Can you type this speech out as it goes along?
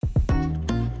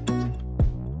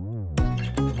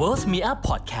Worth Me Up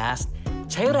Podcast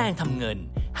ใช้แรงทำเงิน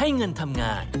ให้เงินทำง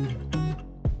าน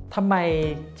ทำไม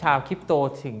ชาวคริปโต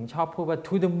ถึงชอบพูดว่า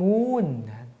to the moon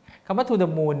คำว่า to the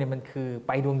moon เนี่ยมันคือไ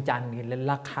ปดวงจันทร์และ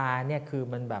ราคาเนี่ยคือ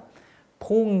มันแบบ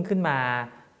พุ่งขึ้นมา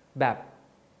แบบ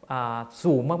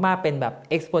สูงมากๆเป็นแบบ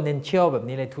exponential แบบ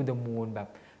นี้เลย to the moon แบบ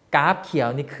กราฟเขียว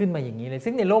นี่ขึ้นมาอย่างนี้เลย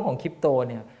ซึ่งในโลกของคริปโต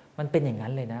เนี่ยมันเป็นอย่างนั้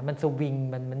นเลยนะมันสวิง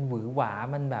มันหวือหวา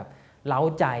มันแบบเล้า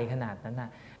ใจขนาดนั้นน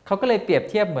ะเขาก็เลยเปรียบ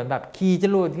เทียบเหมือนแบบขี่จ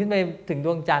รวดขึ้นไปถึงด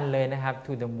วงจันทร์เลยนะครับ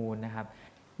to the moon นะครับ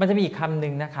มันจะมีอีกคำห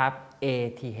นึ่งนะครับ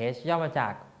ATH ย่อมาจา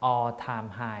ก all time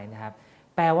high นะครับ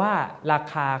แปลว่ารา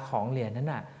คาของเหรียญนั้น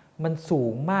น่ะมันสู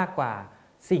งมากกว่า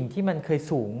สิ่งที่มันเคย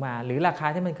สูงมาหรือราคา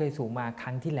ที่มันเคยสูงมาค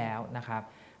รั้งที่แล้วนะครับ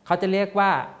เขาจะเรียกว่า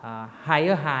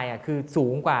higher high คือสู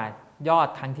งกว่ายอด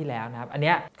ครั้งที่แล้วนะครับอันเ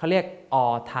นี้ยเขาเรียก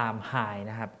all time high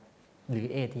นะครับหรือ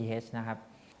ATH นะครับ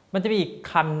มันจะมีอีก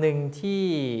คำหนึ่งที่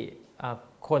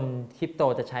คนคริปโต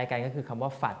จะใช้กันก็คือคำว่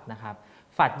า FUD นะครับ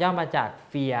FUD ย่อมาจาก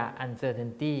Fear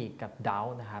Uncertainty กับ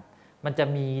Doubt นะครับมันจะ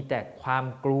มีแต่ความ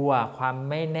กลัวความ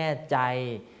ไม่แน่ใจ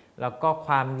แล้วก็ค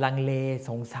วามลังเล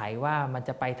สงสัยว่ามันจ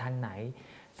ะไปทางไหน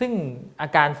ซึ่งอา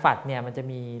การ FUD เนี่ยมันจะ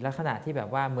มีลักษณะที่แบบ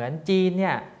ว่าเหมือนจีนเ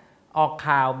นี่ยออก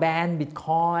ข่าวแบน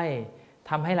Bitcoin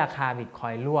ทำให้ราคา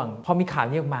Bitcoin ร่วงพอมีข่าว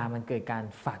นี้ออกมามันเกิดการ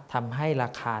FUD ทำให้รา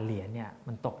คาเหรียญเนี่ย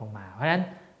มันตกลงมาเพราะฉะนั้น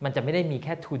มันจะไม่ได้มีแ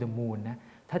ค่ to the moon นะ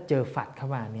ถ้าเจอ FUD เข้า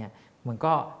มาเนี่ยมัน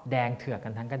ก็แดงเถือกกั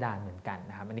นทั้งกระดานเหมือนกัน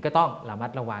นะครับอันนี้ก็ต้องระมั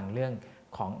ดระวังเรื่อง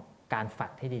ของการ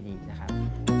FUDให้ดีๆนะครับ